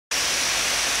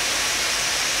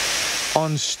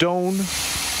on stone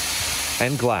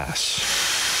and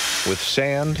glass, with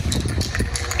sand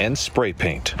and spray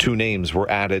paint. 2 names were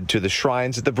added to the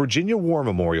shrines at the Virginia War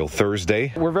Memorial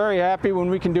Thursday. We're very happy when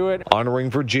we can do it.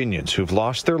 Honoring Virginians who've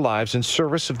lost their lives in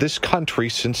service of this country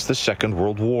since the Second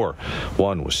World War.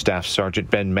 One was Staff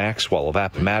Sergeant Ben Maxwell of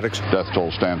Appomattox. Death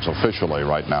toll stands officially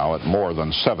right now at more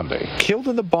than 70. Killed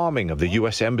in the bombing of the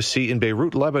U.S. Embassy in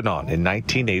Beirut, Lebanon in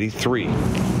 1983.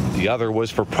 The other was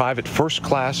for Private First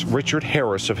Class Richard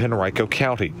Harris of Henrico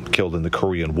County, killed in the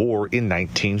Korean War in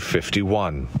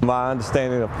 1951. My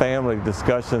understanding of family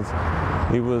discussions,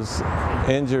 he was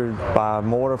injured by a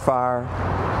mortar fire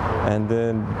and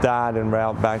then died en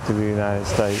route back to the United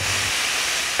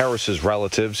States. Harris's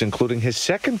relatives, including his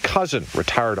second cousin,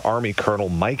 retired Army Colonel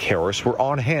Mike Harris, were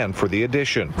on hand for the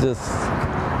addition. Just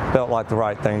felt like the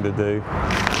right thing to do.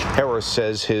 Harris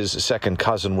says his second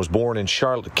cousin was born in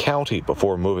Charlotte County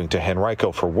before moving to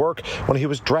Henrico for work when he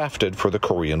was drafted for the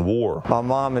Korean War. My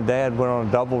mom and dad went on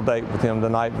a double date with him the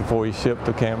night before he shipped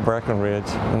to Camp Breckenridge,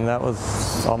 and that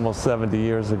was almost 70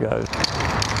 years ago.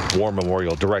 War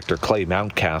Memorial Director Clay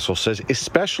Mountcastle says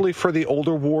especially for the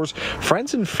older wars,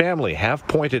 friends and family have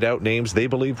pointed out names they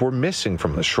believe were missing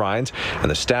from the shrines, and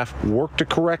the staff work to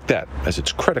correct that, as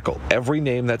it's critical every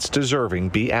name that's deserving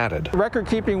be added. Record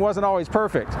keeping wasn't always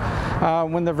perfect.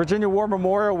 When the Virginia War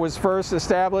Memorial was first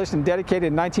established and dedicated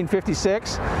in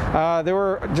 1956, there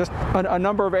were just a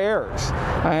number of errors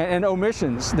and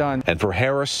omissions done. And for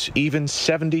Harris, even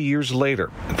 70 years later,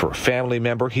 and for a family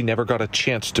member he never got a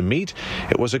chance to meet,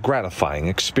 it was a gratifying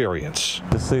experience.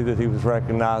 To see that he was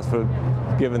recognized for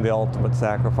giving the ultimate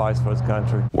sacrifice for his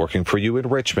country. Working for you in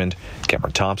Richmond,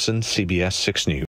 Cameron Thompson, CBS 6 News.